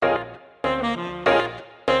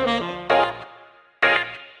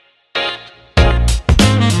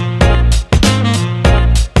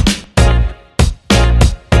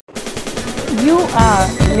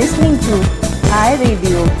to Hi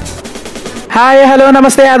Radio. Hi hello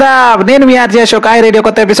నమస్తే ఆదాబ్. నేను మీ RJ Ashok. Hi radio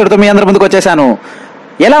కొత్త ఎపిసోడ్తో మీ అందరి ముందుకు వచ్చేసాను.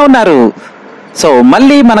 ఎలా ఉన్నారు? సో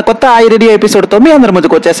మళ్ళీ మన కొత్త హాయ్ రేడియో ఎపిసోడ్తో మీ అందరి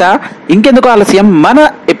ముందుకు వచ్చేసా. ఇంకెందుకు ఆలస్యం, మన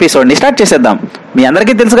ఎపిసోడ్ని స్టార్ట్ చేసేద్దాం. మీ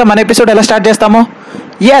అందరికీ తెలుసుగా మన ఎపిసోడ్ ఎలా స్టార్ట్ చేస్తామో.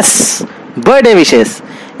 Yes, birthday wishes.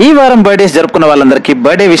 ఈ వారం బర్త్డేస్ జరుపుకున్న వాళ్ళందరికీ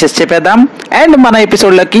బర్త్డే విషెస్ చెప్పేద్దాం అండ్ మన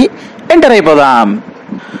ఎపిసోడ్లోకి ఎంటర్ అయిపోదాం.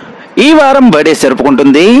 ఈ వారం బర్త్డేస్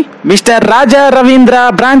జరుపుకుంటుంది mister Raja Ravindra,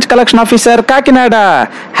 branch collection officer, Kakinada.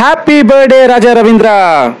 Happy birthday Raja Ravindra.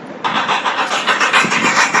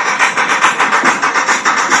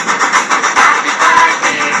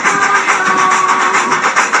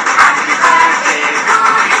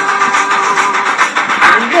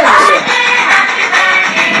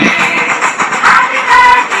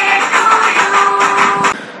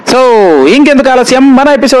 So ఇంకెందుకు ఆలస్యం, మన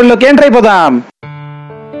ఎపిసోడ్లోకి ఎంటర్ అయిపోదాం.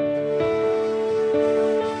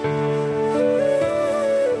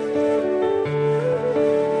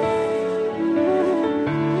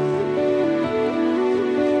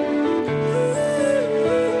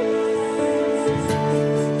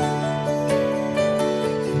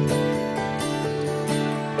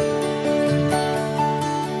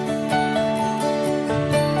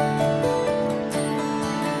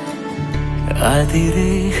 అదిరే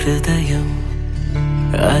హృదయం,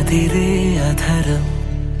 అదిరే అధరం,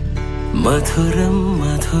 మధురం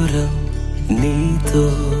మధురం నీతో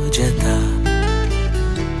జత.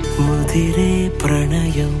 ముదిరే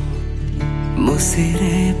ప్రణయం,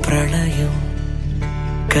 ముసిరే ప్రళయం,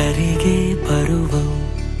 కరిగే పరువం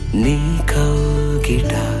నీ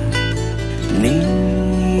కౌగిట. నీ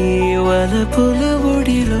వలపుల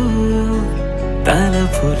ఒడిలో,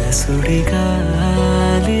 తలపుల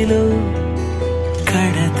సుడిగాలిలో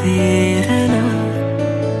కడతేరన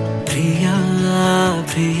ప్రియా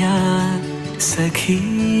ప్రియా సఖీ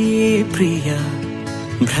ప్రియా.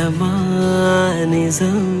 భ్రమా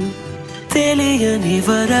నిజం తెలియని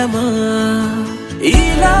వరమా,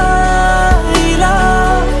 ఇలా ఇలా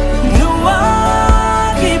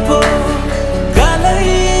నువ్వాగిపో గలై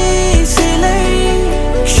సిలై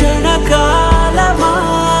క్షణకాలమా.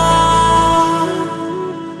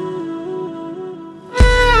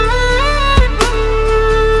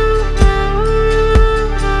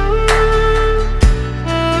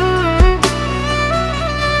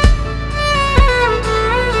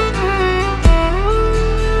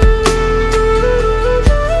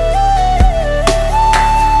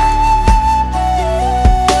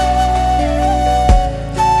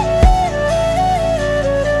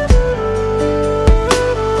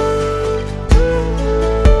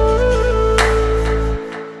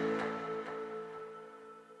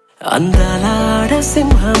 అందాలాడ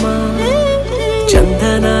సింహమా,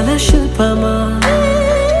 చందనాల శిల్పమా,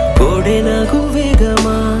 కోడెనగు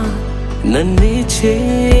వేగమా, నన్నే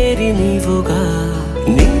చేరి నీవుగా.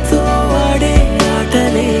 నీతో ఆడే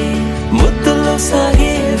ఆటలే, ముద్దుల్లో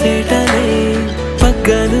సాగే వేటలే,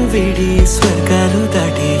 పగ్గలు విడి స్వర్గాలు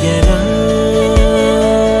దాటియరా.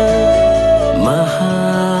 మహా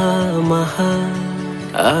మహా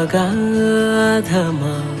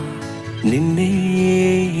అగాధమా, నిన్నే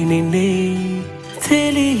నిన్నే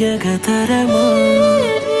తెలియగతరమా.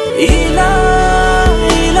 ఇలా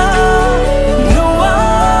ఇలా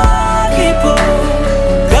నువ్వాగిపో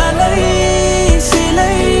గలై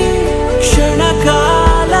సిలై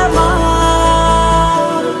క్షణకాలమా.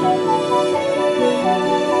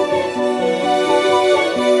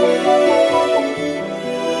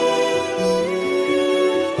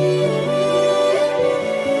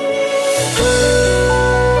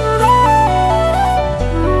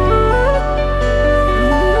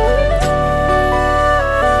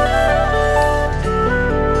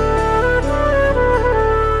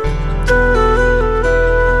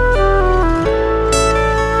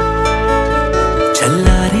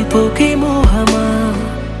 చల్లారిపోకే మోహమా,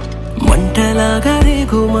 మంటలాగా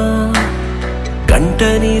రేగుమా, కంట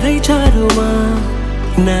నీరై చారుమా,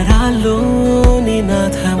 నరాల్లోని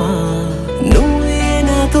నాథమా. నువ్వే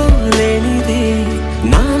నాతో లేనిదే,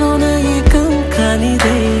 నాలోన ఏకం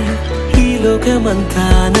కానిదే, ఈ లోకమంతా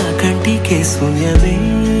నా కంటికే శూన్యమే.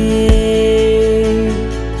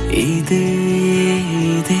 ఇదే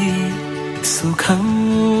ఇదే సుఖం,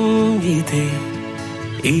 ఇదే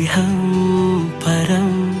ఇహం పరం,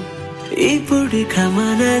 ఇప్పుడు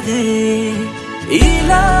కమనదే.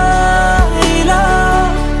 ఇలా ఇలా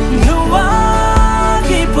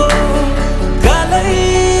నువ్వాగిపో గలై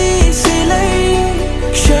సిలై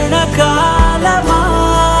క్షణకాలమా.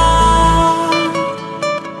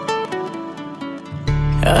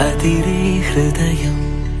 అదిరే హృదయం,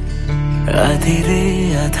 అదిరే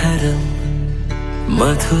అధరం,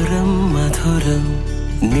 మధురం మధురం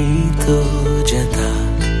నీతో జత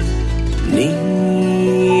నీ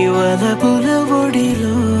వలపుల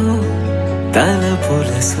ఒడిలో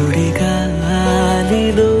తలపుల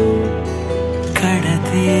సుడిగాలిలో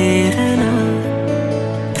కడతేరనా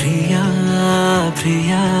ప్రియా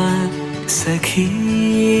ప్రియా సఖీ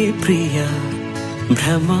ప్రియా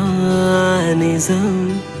భ్రమా నిజం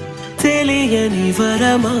తెలియని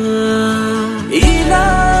వరమా ఇలా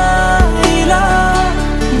ఇలా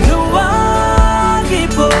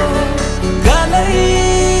నువ్వాగిపో గలై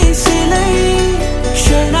సిలై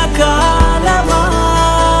క్షణకాలమా.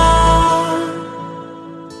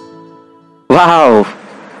 వావ్,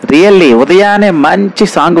 రియల్లీ ఉదయాన్నే మంచి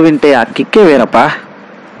సాంగ్ వింటే ఆ కిక్కే వేరప్పా.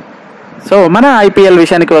 సో మన ఐపీఎల్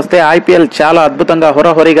విషయానికి వస్తే ఐపీఎల్ చాలా అద్భుతంగా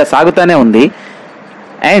హొరహొరిగా సాగుతూనే ఉంది.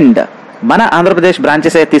 అండ్ మన ఆంధ్రప్రదేశ్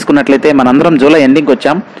బ్రాంచెస్ తీసుకున్నట్లయితే మనందరం జూలై ఎండింగ్కి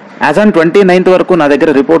వచ్చాం. యాజ్ ఆన్ 29th వరకు నా దగ్గర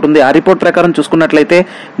రిపోర్ట్ ఉంది. ఆ రిపోర్ట్ ప్రకారం చూసుకున్నట్లయితే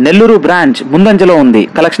నెల్లూరు బ్రాంచ్ ముందంజలో ఉంది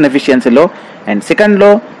కలెక్షన్ ఎఫిషియన్సీలో, అండ్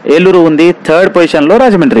సెకండ్లో ఏలూరు ఉంది, థర్డ్ పొజిషన్లో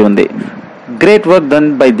రాజమండ్రి ఉంది. Great work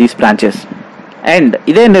done by these branches. And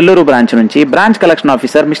ఇదే నెల్లూరు బ్రాంచ్ నుంచి branch collection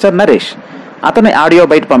officer mister Naresh, అతని ఆడియో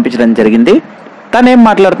బయట పంపించడం జరిగింది. తను ఏం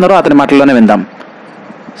మాట్లాడుతున్నారో అతని మాటల్లోనే విందాం.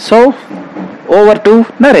 So over to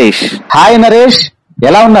Naresh. Hi Naresh,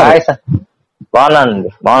 ఎలా ఉన్నారు? హాయ్ సార్, బాగున్నానండి.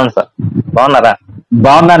 బాగున్నాను సార్, బాగున్నారా?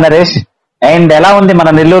 బాగున్నా నరేష్. అండ్ ఎలా ఉంది మన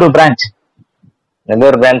Nellore branch?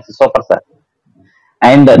 Nellore branch super sir.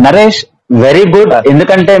 And Naresh very good,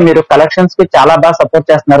 ఎందుకంటే మీరు కలెక్షన్స్ కి చాలా బాగా సపోర్ట్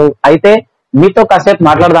చేస్తున్నారు. అయితే మీతో కాసేపు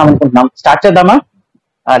మాట్లాడదాం అనుకుంటున్నాం. స్టార్ట్ చేద్దామా?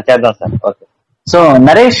 చేద్దాం sir. Okay. So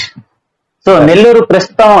Naresh, so Nellore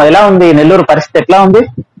ప్రస్తుతం ఎలా ఉంది? నెల్లూరు పరిస్థితి ఎట్లా ఉంది?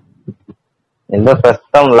 నెల్లూరు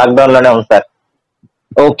ప్రస్తుతం లాక్డౌన్ లోనే ఉంది సార్.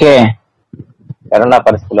 ఓకే. కరోనా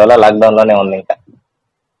పరిస్థితుల వల్ల లాక్డౌన్ లోనే ఉంది. ఇంకా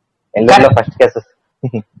నెల్లూరులో ఫస్ట్ కేసెస్.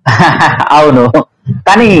 అవును,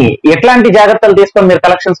 కానీ ఎట్లాంటి జాగ్రత్తలు తీసుకొని మీరు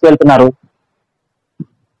కలెక్షన్స్ వెళ్తున్నారు?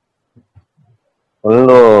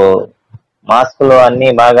 ఫుల్ మాస్కులు అన్ని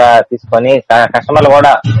బాగా తీసుకొని కస్టమర్లు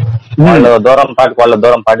కూడా వాళ్ళు దూరం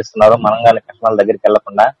పాటిస్తున్నారు. మనం కానీ కస్టమర్ల దగ్గరికి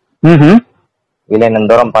వెళ్లకుండా వీలైన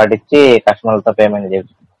దూరం పాటించి కస్టమర్లతో పేమెంట్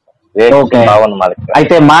చేయాలి. బాగుంది మా దగ్గర.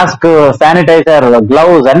 అయితే మాస్క్, శానిటైజర్,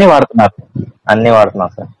 గ్లౌజ్ అన్ని వాడుతున్నారు? అన్ని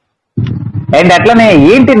వాడుతున్నాం సార్. అండ్ అట్లనే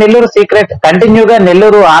ఏంటి నెల్లూరు సీక్రెట్? కంటిన్యూగా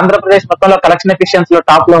నెల్లూరు ఆంధ్రప్రదేశ్ మొత్తంలో కలెక్షన్ ఎఫిషియన్స్ లో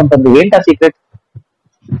టాప్ లో ఉంటుంది. ఏంటి ఆ సీక్రెట్?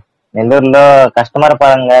 నెల్లూరులో కస్టమర్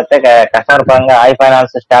పరంగా అయితే కస్టమర్ పరంగా ఐ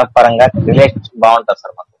ఫైనాన్స్ స్టాఫ్ పరంగా రిలేషన్షిప్ బాగుంటుంది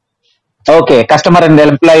సార్ మాకు. ఓకే, కస్టమర్ అండ్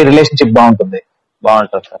ఎంప్లాయీ రిలేషన్షిప్ బాగుంటుంది.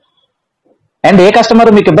 బాగుంటుంది సార్. అండ్ ఏ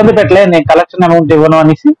కస్టమర్ మీకు ఇబ్బంది పెట్టలేదు నేను కలెక్షన్ అమౌంట్ ఇవ్వను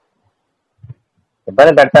అనేసి?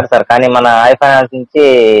 ఇబ్బంది పెడతారు సార్, కానీ మన ఐ ఫైనాన్స్ నుంచి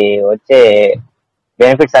వచ్చే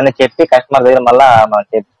బెనిఫిట్స్ అన్ని చెప్పి కస్టమర్ దగ్గర మళ్ళా మనం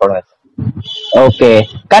చేయించుకోవడమే సార్. ఓకే,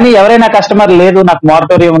 కానీ ఎవరైనా కస్టమర్ లేదు నాకు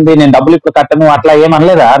మారటోరియం ఉంది నేను డబ్బులు ఇప్పుడు కట్టను అట్లా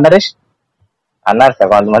ఏమనలేదా నరేష్? అన్నారు సార్,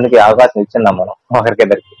 కొంతమందికి అవకాశం ఇచ్చిందాం మనం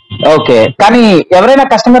ఒకరికిద్దరికి. ఓకే, కానీ ఎవరైనా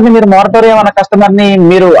కస్టమర్ ని మీరు మారటోరియం అన్న కస్టమర్ ని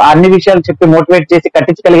మీరు అన్ని విషయాలు చెప్పి మోటివేట్ చేసి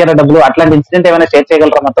కట్టించగలిగారా డబ్బులు? అట్లాంటి ఇన్సిడెంట్ ఏమైనా షేర్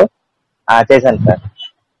చేయగలరా మాతో? చేశాను సార్.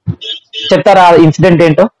 చెప్తారా ఇన్సిడెంట్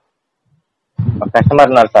ఏంటో? కస్టమర్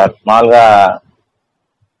ఉన్నారు సార్, మామూలుగా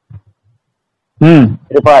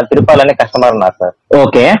తిరుపాల్ అనే కస్టమర్ ఉన్నారు సార్.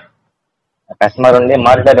 ఓకే. కస్టమర్ ఉండి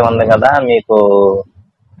మారిటోరియం ఉంది కదా మీకు,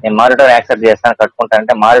 నేను మారిటోరియం యాక్సెప్ట్ చేస్తాను కట్టుకుంటా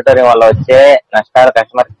అంటే మారిటోరియం వల్ల వచ్చే నష్టాలు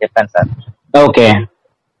కస్టమర్ చెప్పాను సార్. ఓకే.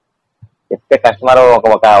 చెప్తే కస్టమర్ ఒక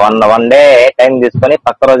వన్ డే టైం తీసుకొని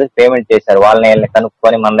పక్క రోజు పేమెంట్ చేశారు. వాళ్ళని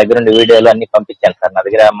కనుక్కొని మన దగ్గర ఉండే వీడియోలు అన్ని పంపించాను సార్. నా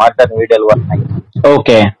దగ్గర మారిటోరియం వీడియోలు కూడా ఉన్నాయి.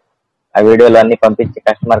 ఓకే. ఆ వీడియోలు అన్ని పంపించి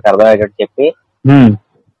కస్టమర్ కి అర్థమయ్యేటట్టు చెప్పి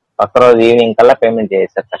పక్క రోజు ఈవినింగ్ కల్లా పేమెంట్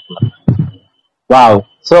చేశారు కస్టమర్. వావ్,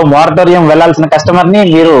 సో మారటోరియం వెళ్లాల్సిన కస్టమర్ ని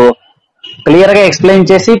మీరు క్లియర్ గా ఎక్స్ప్లెయిన్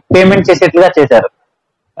చేసి పేమెంట్ చేసేట్లుగా చేశారు.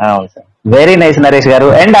 అవును సార్. వెరీ నైస్ నరేష్ గారు.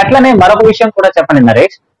 అండ్ అట్లనే మరొక విషయం కూడా చెప్పండి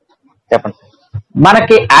నరేష్. చెప్పండి సార్.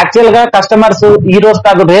 మనకి యాక్చువల్ గా కస్టమర్స్ ఈ రోజు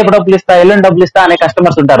కాదు రేపు డబ్బులు ఇస్తా ఎల్లుండి డబ్బులు ఇస్తా అనే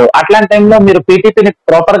కస్టమర్స్ ఉంటారు. అట్లాంటి టైంలో మీరు పీటీపీని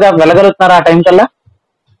ప్రాపర్ గా వెళ్ళగలుగుతున్నారా ఆ టైం కల్లా?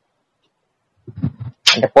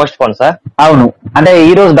 అంటే పోస్ట్ పోన్ సార్. అవును, అంటే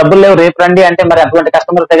ఈ రోజు డబ్బులు లేవు రేపు రండి అంటే మరి అటువంటి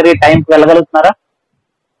కస్టమర్ దగ్గర టైంకి వెళ్ళగలుగుతున్నారా?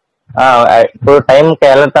 ఇప్పుడు టైంకి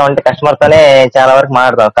వెళ్తాం అంటే కస్టమర్ తోనే చాలా వరకు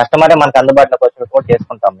మాట్లాడతాం. కస్టమరే మనకు అందుబాటులోకి వచ్చినట్టు కూడా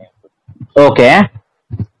చేసుకుంటాం మేము. ఓకే.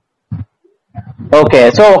 ఓకే,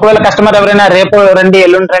 సో ఒకవేళ కస్టమర్ ఎవరైనా రేపు రండి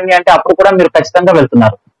ఎల్లుండి రండి అంటే అప్పుడు కూడా మీరు ఖచ్చితంగా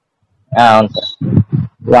వెళ్తున్నారు? అవును సార్.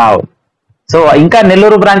 వావ్, సో ఇంకా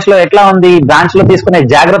నెల్లూరు బ్రాంచ్ లో ఎట్లా ఉంది? బ్రాంచ్ లో తీసుకునే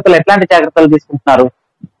జాగ్రత్తలు ఎట్లాంటి జాగ్రత్తలు తీసుకుంటున్నారు?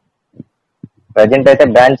 ప్రజెంట్ అయితే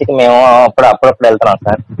బ్రాంచ్ కి మేము అప్పుడప్పుడు వెళ్తున్నాం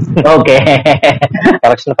సార్. ఓకే.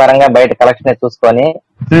 కలెక్షన్ పరంగా బయట కలెక్షన్ చూసుకొని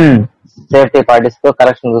సేఫ్టీ పాటిస్తూ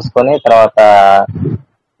కలెక్షన్ చూసుకొని తర్వాత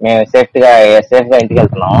మేము సేఫ్ గా ఇంటికి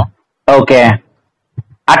వెళ్తున్నాం. ఓకే.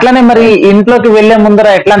 అట్లనే మరి ఇంట్లోకి వెళ్లే ముందర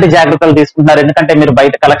ఎట్లాంటి జాగ్రత్తలు తీసుకుంటున్నారు? ఎందుకంటే మీరు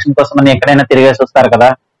బయట కలెక్షన్ కోసం అని ఎక్కడైనా తిరిగేసి వస్తారు కదా.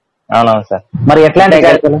 అవునవును సార్. మరి ఎట్లాంటి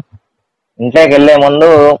జాగ్రత్తలు? ఇంట్లోకి వెళ్లే ముందు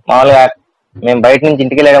మామూలుగా మేము బయట నుంచి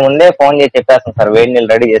ఇంటికి వెళ్ళే ముందే ఫోన్ చేసి చెప్పేస్తాం సార్, వేడి నీళ్ళు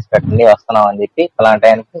రెడీ చేసి పెట్టండి వస్తున్నాం అని చెప్పి అలాంటి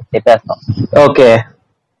టైంకి చెప్పేస్తాం. ఓకే.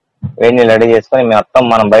 వేడి నీళ్ళు రెడీ చేసుకుని మొత్తం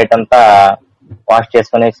మనం బయటంతా వాష్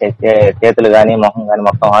చేసుకుని చేతులు గానీ మొహం గానీ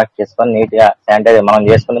మొత్తం వాష్ చేసుకొని నీట్ గా శానిటైజర్ మనం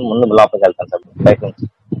చేసుకుని ముందు లోపలికి వెళ్తాం సార్ బయట నుంచి.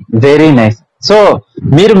 Very nice. సో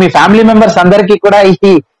మీరు మీ ఫ్యామిలీ మెంబర్స్ అందరికీ కూడా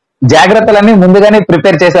ఈ జాగ్రత్తలన్నీ ముందుగానే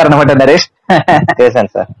ప్రిపేర్ చేశారనమాట నరేష్.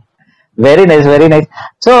 చేశాను sir. Very nice, very nice.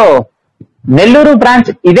 So Nellore branch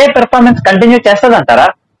ఇదే పెర్ఫార్మెన్స్ కంటిన్యూ చేస్తుందంటారా?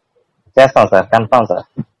 చేస్తాం సార్, కన్ఫామ్ సార్.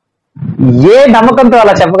 ఏ నమ్మకంతో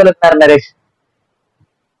అలా చెప్పగలుగుతున్నారు నరేష్?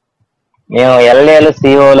 మేము ఎల్ఏలు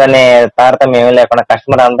సిఓలు అనే తారతమ్యం లేకుండా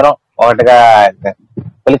కస్టమర్ అందరం ఒకటిగా,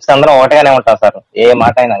 కొలిక్స్ అందరం ఒకటిగానే ఉంటాం సార్. ఏ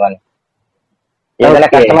మాట అయినా కానీ ఏదైనా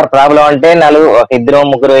కస్టమర్ ప్రాబ్లం అంటే ఒక ఇద్దరు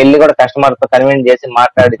ముగ్గురు వెళ్ళి కూడా కస్టమర్ తో కన్విన్స్ చేసి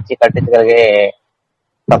మాట్లాడించి కట్టించగలిగే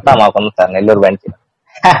సత్తా మాకుంది sir Nellore branch.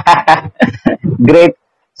 Great.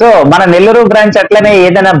 So మన నెల్లూరు బ్రాంచ్ అట్లనే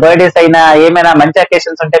ఏదైనా బర్త్డేస్ అయినా ఏమైనా మంచి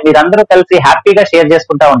అకేషన్స్ ఉంటే మీరందరూ కలిసి హ్యాపీగా షేర్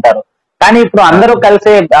చేసుకుంటా ఉంటారు. కానీ ఇప్పుడు అందరూ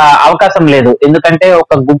కలిసే అవకాశం లేదు, ఎందుకంటే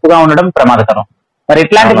ఒక గుంపుగా ఉండడం ప్రమాదకరం. మరి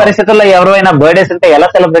ఇట్లాంటి పరిస్థితుల్లో ఎవరైనా బర్త్డేస్ ఉంటే ఎలా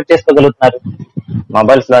సెలబ్రేట్ చేసుకోగలుగుతున్నారు?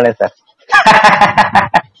 మొబైల్స్ లోనే సార్.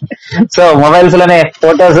 సో మొబైల్స్ లోనే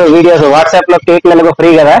ఫోటోస్, వీడియోస్, వాట్సాప్ లో కేక్లు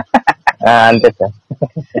ఫ్రీ కదా. అంతే సార్.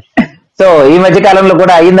 సో ఈ మధ్య కాలంలో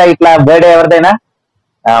కూడా అయిందా ఇట్లా బర్త్డే ఎవరిదైనా?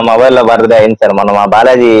 మొబైల్ లో బర్త్డే అయింది సార్. మన మా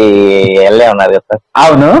బాలాజీ ఎల్ఏ ఉన్నారు కదా సార్.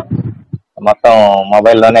 అవును, మొత్తం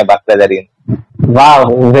మొబైల్ లోనే బర్త్డే జరిగింది. Wow,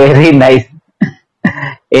 very nice.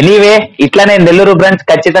 ఎనీవే ఇట్లానే నెల్లూరు బ్రాంచ్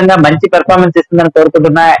ఖచ్చితంగా మంచి పెర్ఫార్మెన్స్ ఇస్తుందని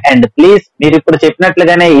కోరుకుంటున్నా. అండ్ ప్లీజ్ మీరు ఇప్పుడు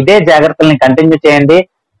చెప్పినట్లుగానే ఇదే జాగ్రత్తల్ని కంటిన్యూ చేయండి.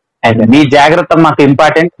 అండ్ మీ జాగ్రత్త మాకు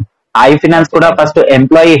ఇంపార్టెంట్. ఐ ఫినాన్స్ కూడా ఫస్ట్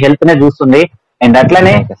ఎంప్లాయీ హెల్త్ నే చూస్తుంది. అండ్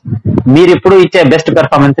అట్లనే మీరు ఇప్పుడు ఇచ్చే బెస్ట్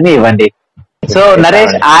పెర్ఫార్మెన్స్ ని ఇవ్వండి. సో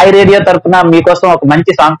నరేష్, ఐ రేడియో తరఫున మీకోసం ఒక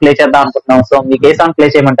మంచి సాంగ్ ప్లే చేద్దాం అనుకుంటున్నాం. సో మీకు ఏ సాంగ్ ప్లే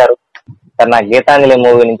చేయమంటారు? సార్ నా గీతాంజలి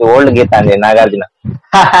మూవీ నుంచి old Gitanjali Nagarjuna.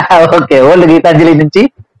 Okay, old Gitanjali నుంచి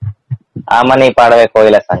ఆమని పాడవే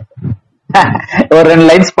కోయిల సాంగ్. ఓ 2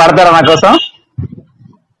 లైన్స్ పాడతారా నా కోసం?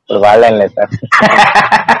 ఇప్పుడు వాళ్ళేం లేదు సార్.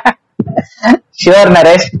 ష్యూర్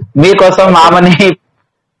నరేష్, మీకోసం ఆమని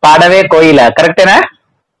పాడవే కోయిల కరెక్టేనా?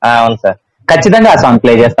 అవును సార్, ఖచ్చితంగా ఆ సాంగ్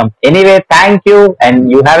ప్లే చేస్తాం. Anyway thank you and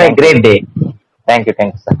you have a great day. Thank you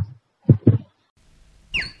sir.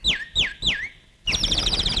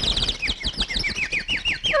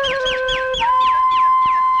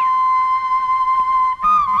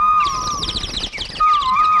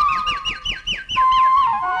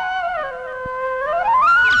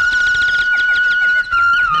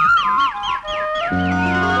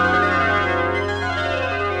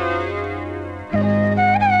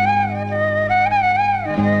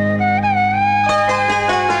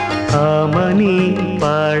 Amani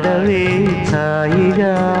పాడవే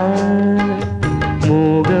హాయిగా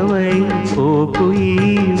మూగవై పోకు ఈ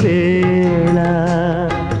వేళ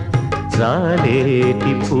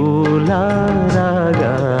రాలేటి పూల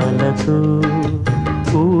రాగాలతో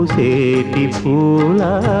పూసేటి పూల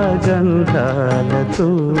గంధాలతో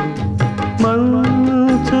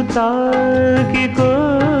మంచు తాకి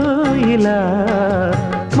కోయిలా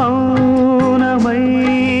మౌనమైన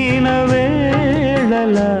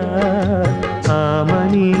వేళలా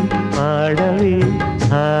ఆమని పాడవే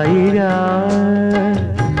హాయిగా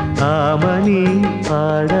ఆమని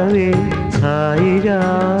పాడవే హాయిగా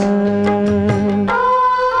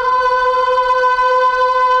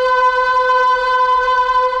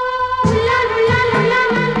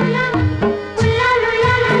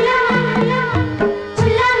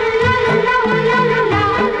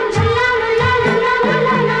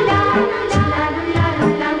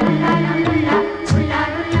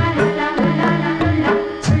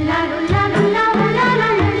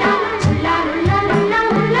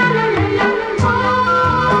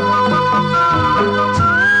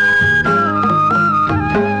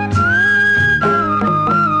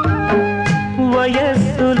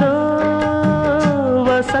వయస్సులో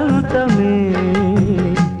వసంతమే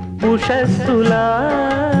ఉషస్సులా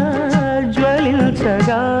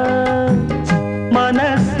జ్వలించగా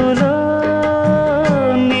మనస్సులో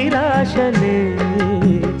నిరాశలే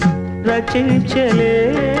రచించలే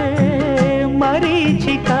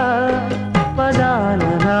మరీచిక పదాల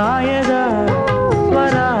నాయగా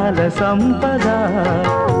స్వరాల సంపద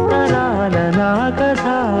తరాల నా కథ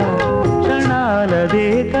క్షణాలదే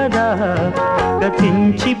కదా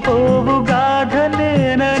గతించిపోవు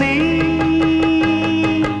గాథలేనని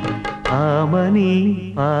ఆమని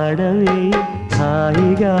పాడవే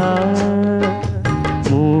హాయిగా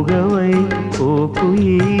మూగవై పోకు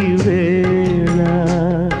ఈ వేళ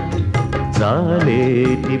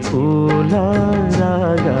రాలేటి పూల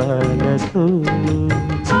రాగాలతో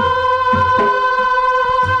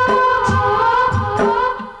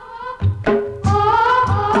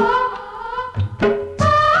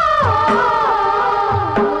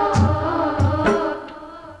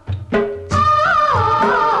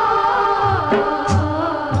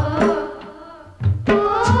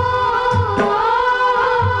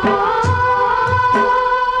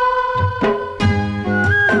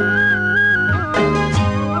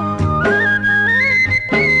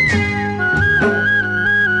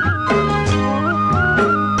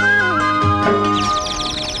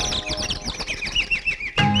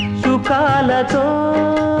సుఖాలతో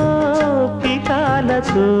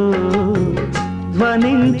పికాలతో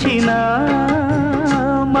ధ్వనించిన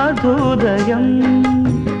మధుదయం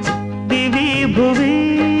దివి భువి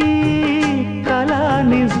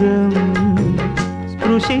కళానిజం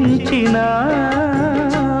స్పృశించిన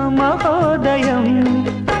మహోదయం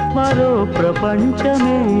మరో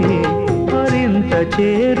ప్రపంచమే మరింత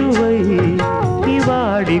చేరువై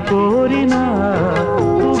ఇవాడి కోరిన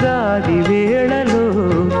ఉగాది వేళలో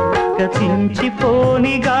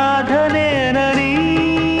గతించిపోని గాథనేనని.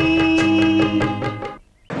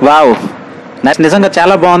 వావ్, నాకు నిజంగా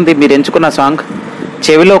చాలా బాగుంది మీరు ఎంచుకున్న సాంగ్.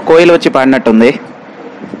 చెవిలో కోయిలు వచ్చి పాడినట్టుంది.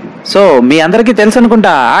 సో మీ అందరికీ తెలుసు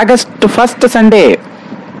అనుకుంటా, ఆగస్ట్ 1 సండే.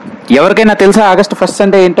 ఎవరికైనా తెలుసా ఆగస్ట్ 1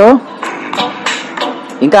 సండే ఏంటో?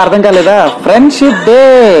 ఇంకా అర్థం కాలేదా? Friendship day.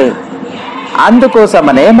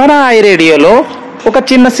 అందుకోసమనే మన ఐ రేడియోలో ఒక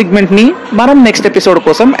చిన్న సెగ్మెంట్ ని మనం నెక్స్ట్ ఎపిసోడ్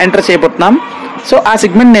కోసం ఎంటర్ చేయబోతున్నాం. సో ఆ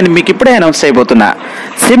సెగ్మెంట్ నేను మీకు ఇప్పుడే అనౌన్స్ చేయబోతున్నా.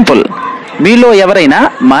 సింపుల్, మీలో ఎవరైనా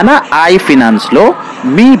మన ఐ ఫినాన్స్ లో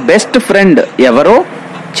మీ బెస్ట్ ఫ్రెండ్ ఎవరో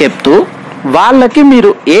చెప్తూ వాళ్ళకి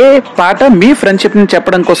మీరు ఏ పాట మీ ఫ్రెండ్షిప్ ని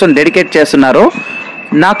చెప్పడం కోసం డెడికేట్ చేస్తున్నారో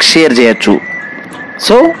నాకు షేర్ చేయొచ్చు.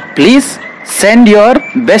 So please send your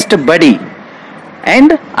best buddy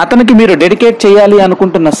and అతనికి మీరు డెడికేట్ చేయాలి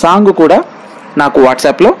అనుకుంటున్న సాంగ్ కూడా నాకు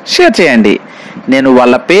వాట్సాప్లో షేర్ చేయండి. నేను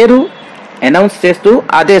వాళ్ళ పేరు అనౌన్స్ చేస్తూ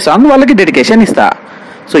అదే సాంగ్ వాళ్ళకి డెడికేషన్ ఇస్తా.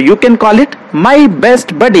 So you can call it my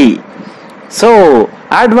best buddy. So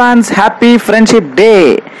advance happy friendship day.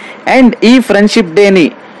 And ఈ ఫ్రెండ్షిప్ డేని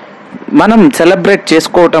మనం సెలబ్రేట్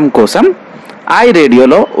చేసుకోవటం కోసం ఐ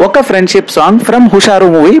రేడియోలో ఒక friendship song from Husharu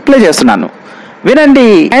movie play చేస్తున్నాను. వినండి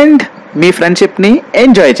అండ్ మీ ఫ్రెండ్షిప్ని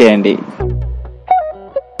ఎంజాయ్ చేయండి.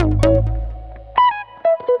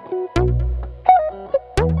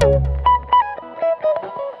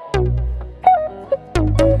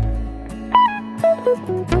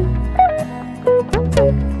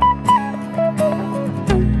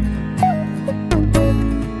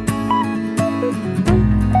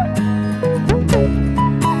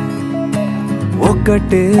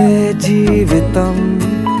 ఒకటే జీవితం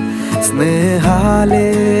స్నేహాలే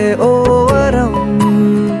ఓవరం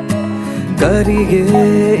కరిగే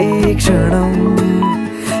ఈ క్షణం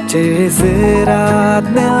చేసే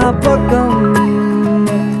జ్ఞాపకం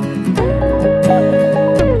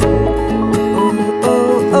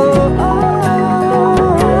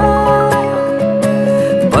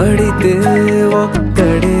పడితే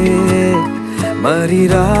ఒక్కడే మరి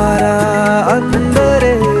రారా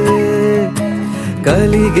అందరే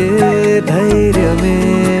కలిగే ధైర్యమే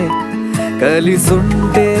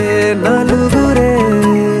కలిసుంటే నలుగురే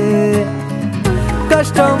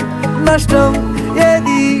కష్టం నష్టం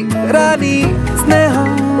ఏది రాని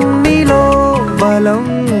స్నేహం నీలో బలం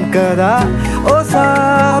కదా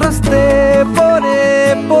ఓసారొస్తే పోనే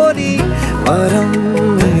పోని వరం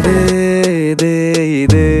ఇదే ఇదే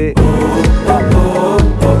ఇదే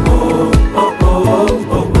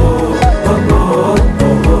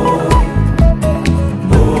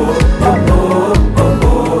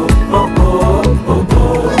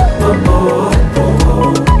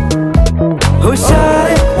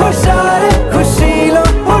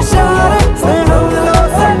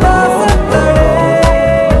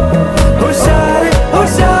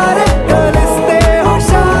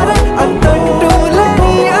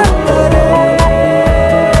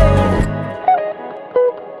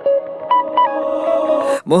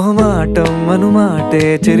మొహమాటం అనుమాటే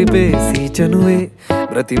చెరిపేసి చనువే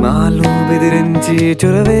ప్రతిమాలు బెదిరించి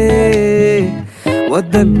చొరవే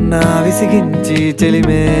వద్దన్నా విసిగించి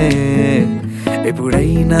చెలిమే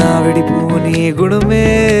ఎప్పుడైనా విడిపోని గుణమే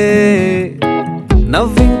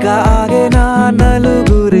నవ్వింకా ఆగేనా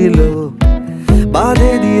నలుగురిలో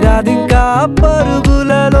బాధేది రాదింకా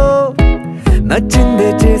పరుగులలో నచ్చిందే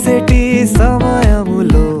చేసేటి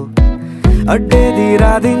సమయములో అడ్డేది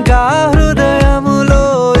రాదింకా హృదయములో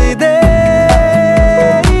ఇదే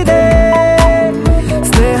ఇదే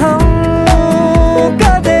స్నేహం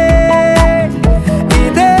కదే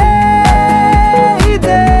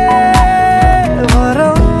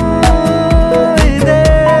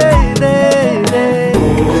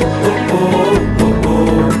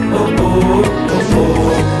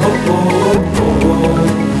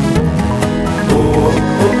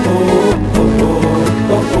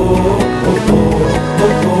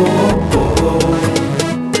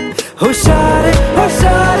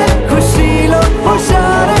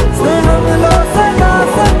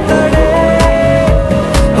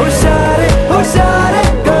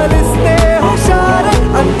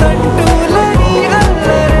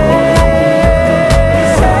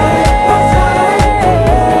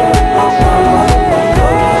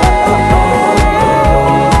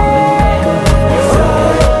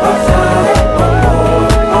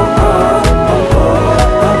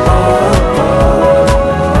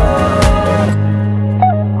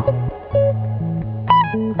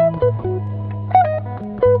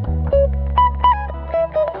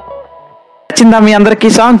నచ్చిందా మీ అందరికీ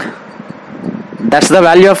song? That's the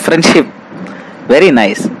value of friendship. Very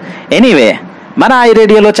nice. Anyway, మన ఈ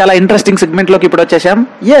రేడియోలో చాలా ఇంట్రెస్టింగ్ సెగ్మెంట్లోకి ఇప్పుడు వచ్చేసాం.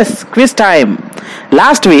 Yes, quiz time.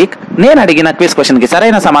 Last week నేను అడిగిన క్విజ్ క్వశ్చన్కి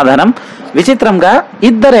సరైన సమాధానం విచిత్రంగా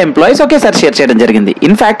ఇద్దరు ఎంప్లాయీస్ ఒకేసారి షేర్ చేయడం జరిగింది.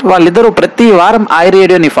 ఇన్ఫాక్ట్ వాళ్ళిద్దరూ ప్రతి వారం ఆ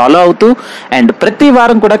రేడియోని ఫాలో అవుతూ అండ్ ప్రతి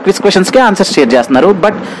వారం కూడా క్విజ్ క్వశ్చన్స్కి ఆన్సర్స్ షేర్ చేస్తున్నారు.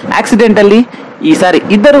 బట్ యాక్సిడెంటల్లీ ఈసారి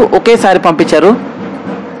ఇద్దరు ఒకేసారి పంపించారు.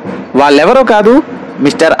 వాళ్ళెవరో కాదు,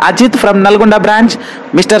 mister Ajith from Nalgonda branch,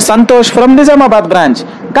 mister Santosh from Nizamabad branch.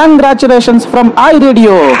 Congratulations from I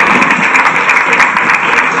radio.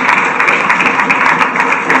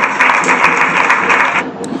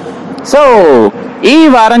 So ఈ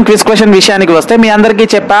వారం క్విజ్ క్వశ్చన్ విషయానికి వస్తే మీ అందరికీ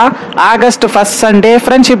చెప్పా, August 1st Sunday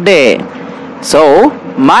friendship day. So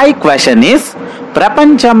my question is,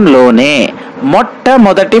 ప్రపంచంలోనే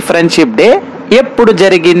మొట్టమొదటి ఫ్రెండ్షిప్ డే ఎప్పుడు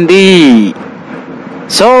జరిగింది?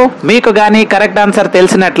 సో మీకు కానీ కరెక్ట్ ఆన్సర్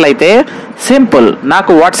తెలిసినట్లయితే సింపుల్,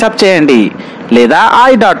 నాకు వాట్సాప్ చేయండి లేదా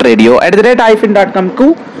i.radio@ifin.com కు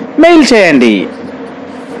మెయిల్ చేయండి.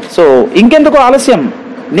 సో ఇంకెందుకు ఆలస్యం,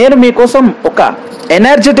 నేను మీకోసం ఒక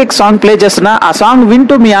ఎనర్జెటిక్ సాంగ్ ప్లే చేస్తున్నా. ఆ సాంగ్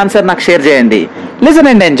వింటూ మీ ఆన్సర్ నాకు షేర్ చేయండి.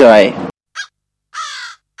 Listen and enjoy.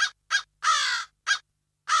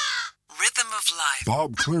 Bob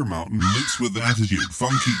Clearmountain mixed with attitude,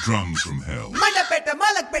 funky drums from hell. Mandapeta,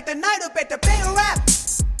 Malakpeta, Naidupeta, play a rap.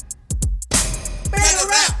 Play a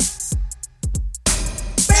rap.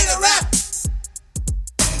 Play a rap.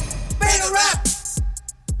 Play a rap.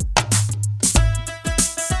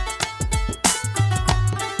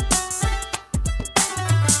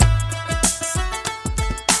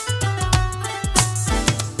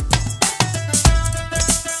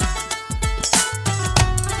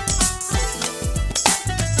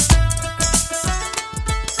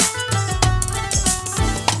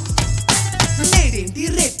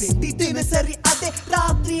 సరి అదే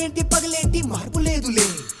రాత్రి ఏంటి పగలేంటి మార్పు లేదులే.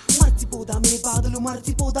 మర్చిపోదామే బాధలు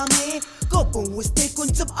మర్చిపోదామే, కోపం వస్తే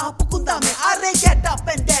కొంచెం ఆపుకుందామే. అరే గెట్ అప్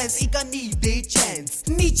అండ్ డాన్స్, ఇక నీదే ఛాన్స్.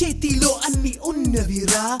 నీ చేతిలో అన్ని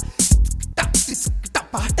ఉన్నవిరా,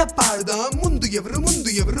 పాట పాడదాం. ముందు ఎవరు ముందు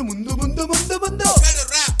ఎవరు ముందు ముందు ముందు ముందు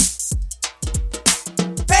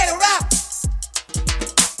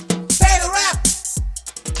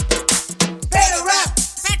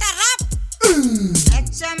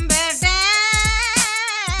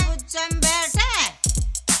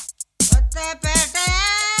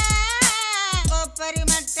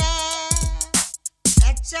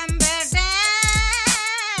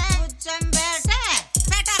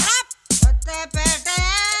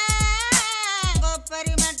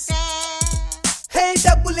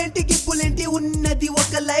డబ్బులేంటి గిబ్బులేంటి, ఉన్నది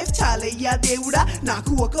ఒక లైఫ్ చాలయ్యా దేవుడా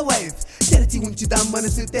నాకు ఒక వైఫ్. తెరచి ఉంచుదాం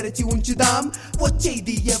మనసు తెరచి ఉంచుదాం,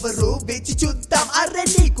 వచ్చేది ఎవరో వేచి చూద్దాం. అరే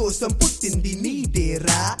నీ కోసం పుట్టింది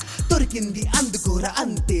నీదేరా, దొరికింది అందుకోరా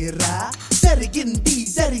అంతేరా. జరిగింది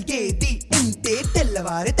జరిగేది ఇంతే,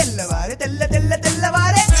 తెల్లవారే తెల్లవారే తెల్ల తెల్ల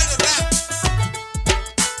తెల్లవారే.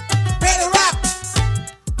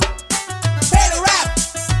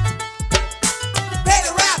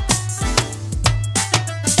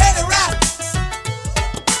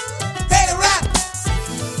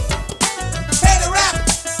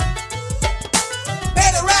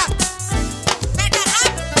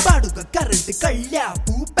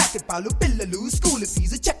 కళ్యాపు ప్యాకెట్ పాలు, పిల్లలు స్కూల్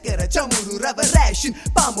ఫీజు, చక్కెర చమురు రవ రేషన్,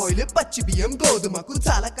 పామాయిల్ పచ్చి బియ్యం గోధుమకు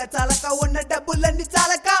చాలక చాలక ఉన్న డబ్బులన్నీ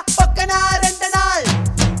చాలక పక్కన రెండనాల్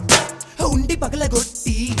ఉండి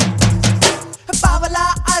పగలగొట్టి పావలా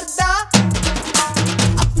అర్ధ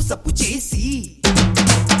అప్పు సప్పు చేసి,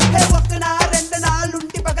 ఒక్కన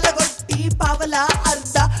రెండనాలుండి పగలగొట్టి పావలా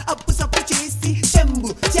అర్ధ అప్పు సప్పు చేసి,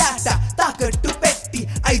 చెంబు చేట తాకట్టు పెట్టి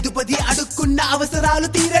 5-10 అడుక్కున్న అవసరాలు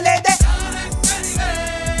తీరలేదే.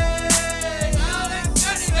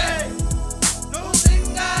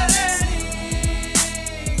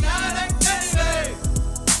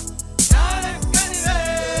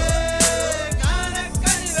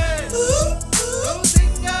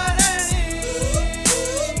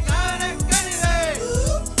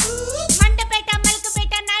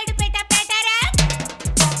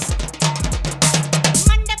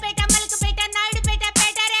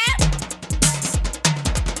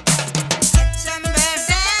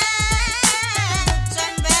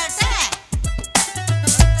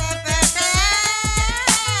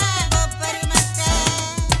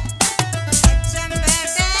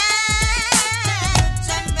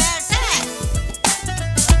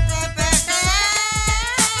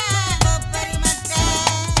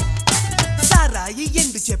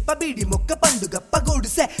 బీడి మొక్క పండుగ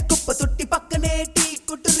పగోడుసే, కుప్ప తొట్టి పక్కనే టీ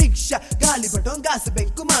కొట్టు రిక్షా, గాలిపటం గాసు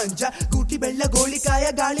బెంకు మాంజ, గూటి బెళ్ళ గోళికాయ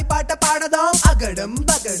గాలి పాట పాడదాం. అగడం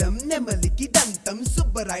బగడం నెమలికి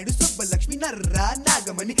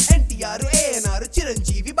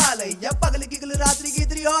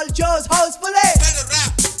yours housefully. Better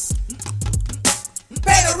rap.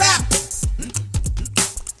 Better rap.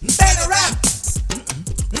 Better rap.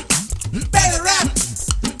 Better rap.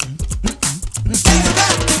 Better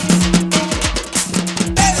rap.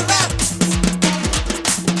 Better rap. Better rap.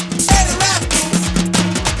 Better rap. Better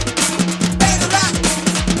rap. Better rap.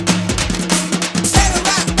 Better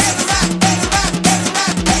rap. Better rap. Better rap.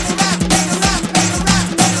 Better rap. Better rap.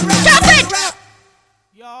 Better rap. Stop it.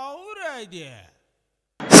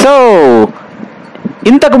 So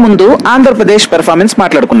ఇంతకు ముందు Andhra Pradesh performance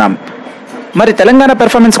మాట్లాడుకున్నాం, మరి Telangana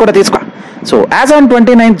performance కూడా తీసుకో. So as on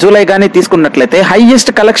 29 July కానీ తీసుకున్నట్లయితే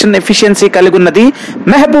highest collection efficiency కలిగి ఉన్నది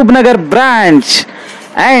Mahabub Nagar branch,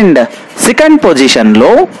 and second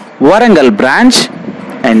పొజిషన్లో వరంగల్ బ్రాంచ్,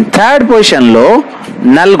 అండ్ థర్డ్ పొజిషన్లో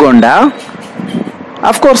నల్గొండ,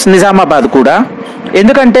 అఫ్ కోర్స్ నిజామాబాద్ కూడా.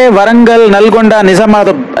 ఎందుకంటే వరంగల్, నల్గొండ,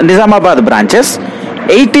 నిజామాబాద్ బ్రాంచెస్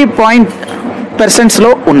 80%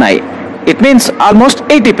 ఉన్నాయి. It means almost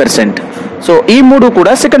 80%. సో ఈ మూడు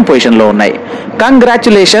కూడా సెకండ్ పొజిషన్లో ఉన్నాయి.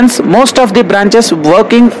 Congratulations, most of the branches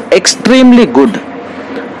working extremely good.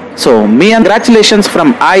 So me congratulations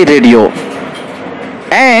from I radio.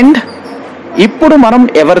 And ఇప్పుడు మనం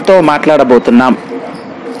ఎవరితో మాట్లాడబోతున్నాం,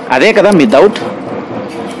 అదే కదా మీ డౌట్.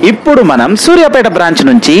 ఇప్పుడు మనం సూర్యాపేట బ్రాంచ్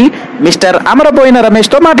నుంచి మిస్టర్ అమరబోయిన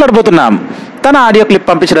రమేష్తో మాట్లాడబోతున్నాం. తన ఆడియో క్లిప్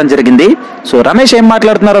పంపించడం జరిగింది. సో రమేష్ ఏం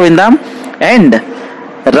మాట్లాడుతున్నారో విందాం. అండ్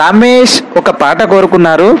రమేష్ ఒక పాట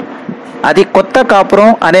కోరుకున్నారు, అది కొత్త కాపురం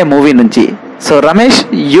అనే మూవీ నుంచి. సో రమేష్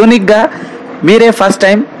యూనిక్గా మీరే ఫస్ట్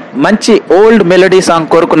టైం మంచి ఓల్డ్ మెలోడీ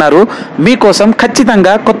సాంగ్ కోరుకున్నారు. మీకోసం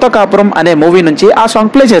ఖచ్చితంగా కొత్త కాపురం అనే మూవీ నుంచి ఆ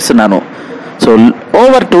సాంగ్ ప్లే చేస్తున్నాను. So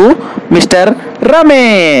over to mister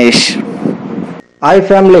Ramesh. Hi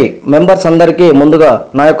family members అందరికీ ముందుగా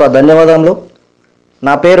నా యొక్క ధన్యవాదములు.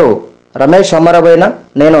 నా పేరు రమేష్ అమరబోయిన.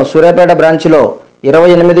 నేను సూర్యాపేట బ్రాంచ్లో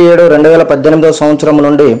 28/7/2018 సంవత్సరం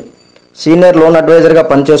నుండి సీనియర్ లోన్ అడ్వైజర్గా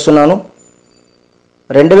పనిచేస్తున్నాను.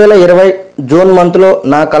 2020 జూన్ మంత్లో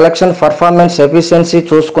నా కలెక్షన్ పర్ఫార్మెన్స్ ఎఫిషియన్సీ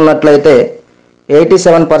చూసుకున్నట్లయితే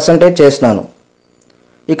 87% చేసినాను.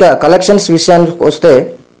 ఇక కలెక్షన్స్ విషయానికి వస్తే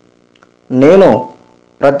నేను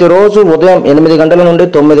ప్రతిరోజు ఉదయం 8 గంటల నుండి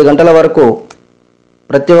 9 గంటల వరకు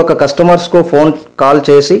ప్రతి ఒక్క కస్టమర్స్కు ఫోన్ కాల్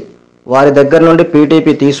చేసి వారి దగ్గర నుండి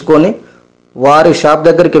పీటీపీ తీసుకొని వారి షాప్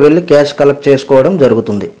దగ్గరికి వెళ్ళి క్యాష్ కలెక్ట్ చేసుకోవడం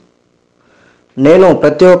జరుగుతుంది. నేను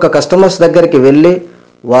ప్రతి ఒక్క కస్టమర్స్ దగ్గరికి వెళ్ళి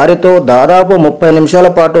వారితో దాదాపు 30 నిమిషాల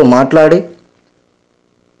పాటు మాట్లాడి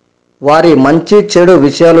వారి మంచి చెడు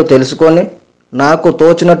విషయాలు తెలుసుకొని నాకు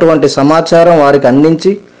తోచినటువంటి సమాచారం వారికి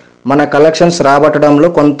అందించి మన కలెక్షన్స్ రాబట్టడంలో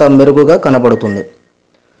కొంత మెరుగుగా కనబడుతుంది.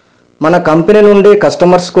 మన కంపెనీ నుండి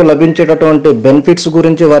కస్టమర్స్కు లభించేటటువంటి బెనిఫిట్స్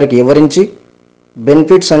గురించి వారికి వివరించి,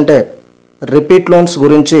 బెనిఫిట్స్ అంటే రిపీట్ లోన్స్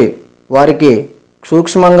గురించి వారికి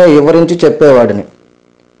సూక్ష్మంగా వివరించి చెప్పేవాడిని.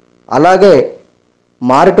 అలాగే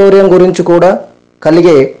మారిటోరియం గురించి కూడా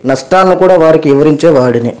కలిగే నష్టాలను కూడా వారికి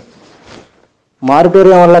వివరించేవాడిని.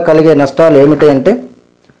 మారిటోరియం వల్ల కలిగే నష్టాలు ఏమిటి అంటే,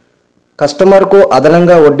 కస్టమర్కు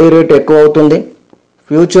అదనంగా వడ్డీ రేటు ఎక్కువ అవుతుంది.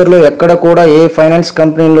 ఫ్యూచర్లో ఎక్కడ కూడా ఏ ఫైనాన్స్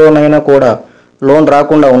కంపెనీలోనైనా కూడా లోన్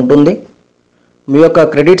రాకుండా ఉంటుంది. మీ యొక్క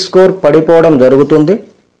క్రెడిట్ స్కోర్ పడిపోవడం జరుగుతుంది.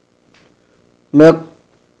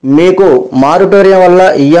 మీకు మారిటోరియం వల్ల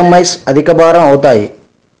ఈఎంఐస్ అధిక భారం అవుతాయి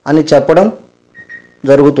అని చెప్పడం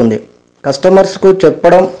జరుగుతుంది. కస్టమర్స్కు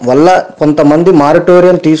చెప్పడం వల్ల కొంతమంది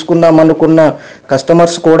మారిటోరియం తీసుకుందామనుకున్న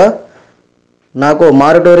కస్టమర్స్ కూడా నాకు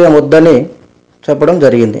మారిటోరియం వద్దని చెప్పడం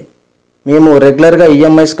జరిగింది. మేము రెగ్యులర్గా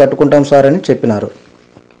ఈఎంఐస్ కట్టుకుంటాం సార్ అని చెప్పినారు.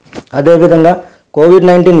 అదేవిధంగా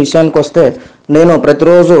కోవిడ్-19 విషయానికి వస్తే నేను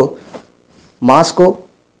ప్రతిరోజు మాస్క్,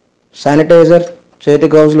 శానిటైజర్, చేతి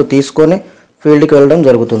గ్లౌజులు తీసుకొని ఫీల్డ్కి వెళ్ళడం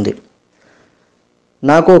జరుగుతుంది.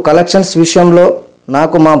 నాకు కలెక్షన్స్ విషయంలో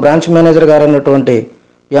నాకు మా బ్రాంచ్ మేనేజర్ గారు అయినటువంటి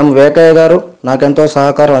ఎం వేకయ్య గారు నాకెంతో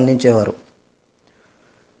సహకారం అందించేవారు.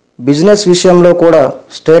 బిజినెస్ విషయంలో కూడా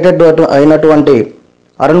స్టేటెడ్ అయినటువంటి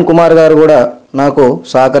అరుణ్ కుమార్ గారు కూడా నాకు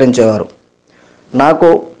సహకరించేవారు.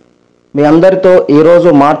 నాకు మీ అందరితో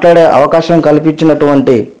ఈరోజు మాట్లాడే అవకాశం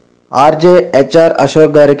కల్పించినటువంటి ఆర్జే హెచ్ఆర్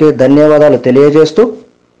అశోక్ గారికి ధన్యవాదాలు తెలియజేస్తూ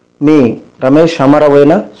మీ రమేష్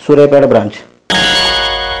అమరబోయిన, సూర్యాపేట బ్రాంచ్.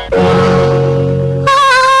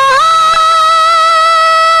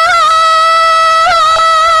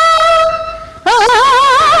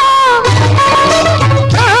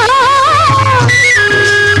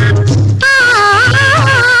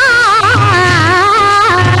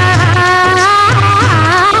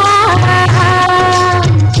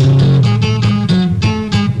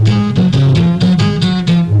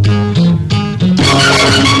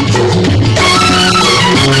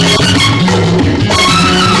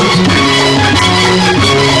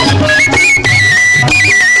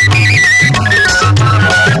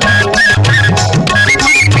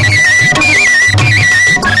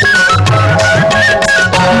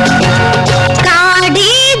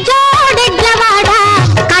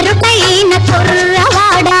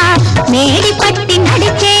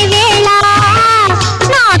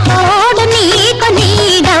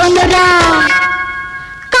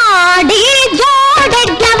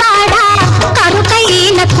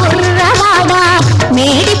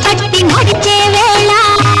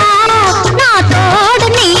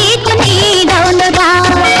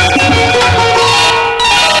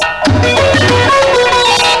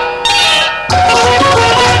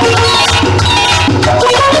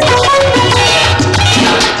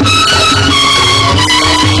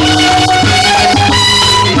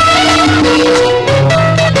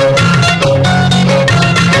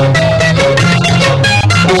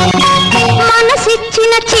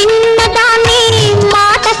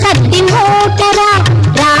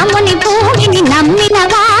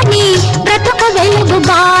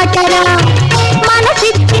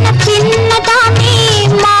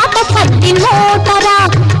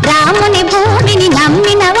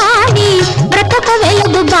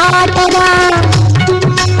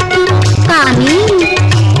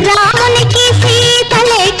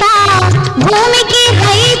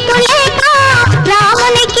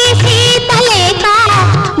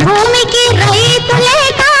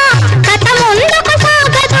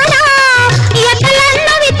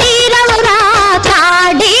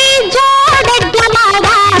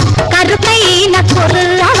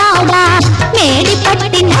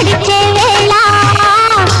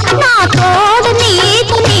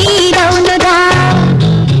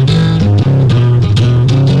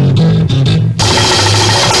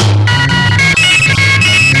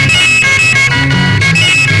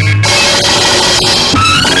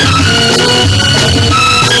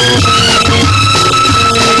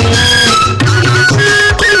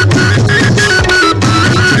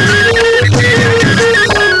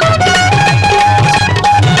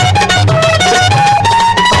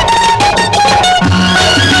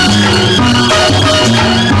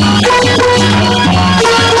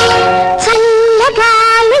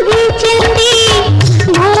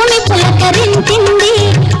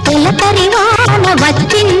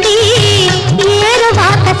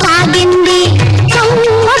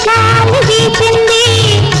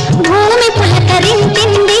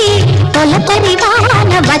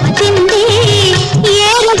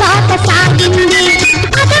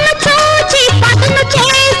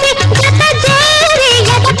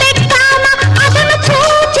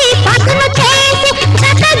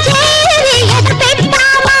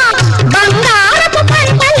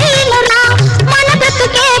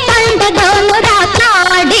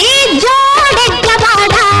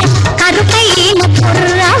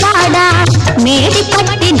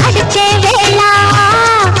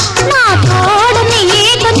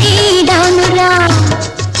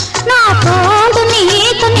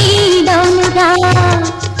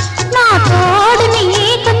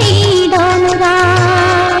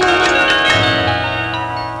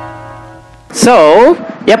 సో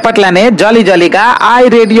ఎప్పట్లానే జాలీగా ఐ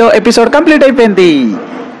రేడియో ఎపిసోడ్ కంప్లీట్ అయిపోయింది.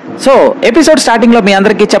 సో ఎపిసోడ్ స్టార్టింగ్ లో మీ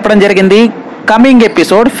అందరికీ చెప్పడం జరిగింది కమింగ్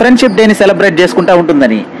ఎపిసోడ్ ఫ్రెండ్షిప్ డేని సెలబ్రేట్ చేసుకుంటా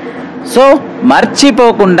ఉంటుందని. సో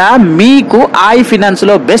మర్చిపోకుండా మీకు ఐ ఫినాన్స్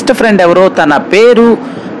లో బెస్ట్ ఫ్రెండ్ ఎవరో తన పేరు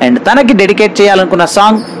అండ్ తనకి డెడికేట్ చేయాలనుకున్న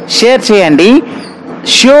సాంగ్ షేర్ చేయండి.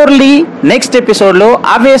 ష్యూర్లీ నెక్స్ట్ ఎపిసోడ్ లో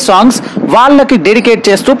అవే సాంగ్స్ వాళ్ళకి డెడికేట్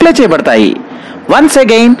చేస్తూ ప్లే చేయబడతాయి. Once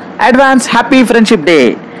again advance happy friendship day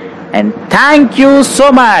and thank you so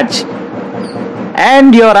much,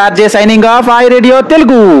 and your RJ signing off, I Radio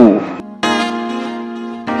Telugu.